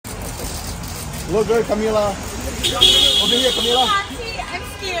Look good, Camila. Over here, Camila. I'm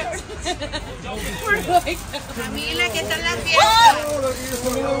scared. We're like, Camila, ¿qué tal la fiesta?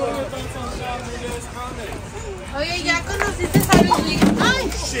 Oye, ¿ya conociste a Luis Miguel? ¡Ay!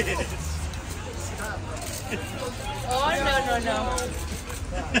 Oh, no.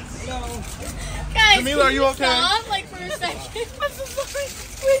 guys, Camila, are you okay? Stop, like for a second. I'm so sorry.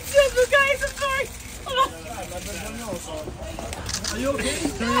 Wait, guys, I'm sorry. Hold on. Are you okay?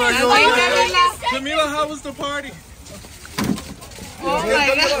 Camila, are you okay? Camila, how was the party? Oh my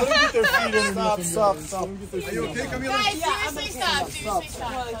God. Stop. Are you okay, Camila? Guys, seriously, stop. Seriously,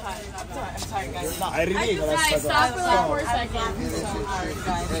 stop. I'm sorry, guys. Stop for like 4 seconds.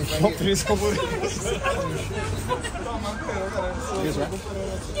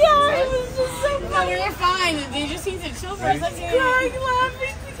 Yeah, it was just so funny. No, we were fine. They just need to chill for a second. Crying,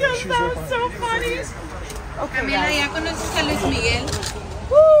 laughing because that was so funny. Okay, Camila, ¿ya conoces a Luis Miguel?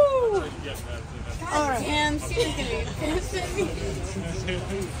 Woo! Right.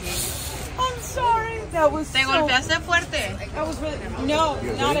 I'm sorry. That was ¿Te golpeaste fuerte? That was really no,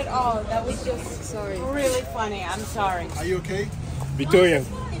 not at all. That was just really funny. I'm sorry. Are you okay? Victoria.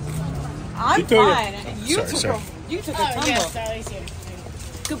 I'm Victoria. fine. You took a tumble. Yes,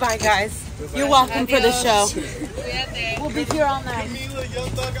 Goodbye, guys. You're welcome for the show. Cuídate. We'll be here all night. Camila, Young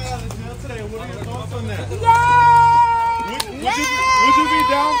Thug out of jail today. What are your thoughts on that? Yay! Would you be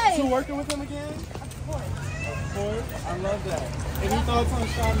down to working with him again? Of course. I love that. Any thoughts on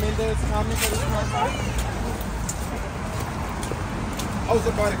Shawn Mendes' comments that he's talking? How's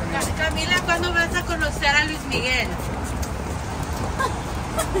the party, Camila? Camila, ¿cuándo vas a conocer a Luis Miguel?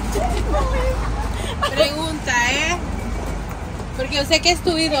 Pregunta, ¿eh? Porque yo sé que es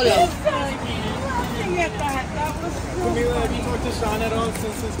tu ídolo. Camila, have you talked to Shawn at all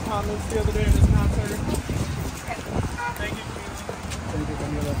since his comments the other day in his concert? Thank you, Camila. Thank you,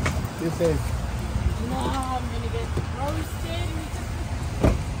 Camila. You're safe. No, I'm gonna get roasted.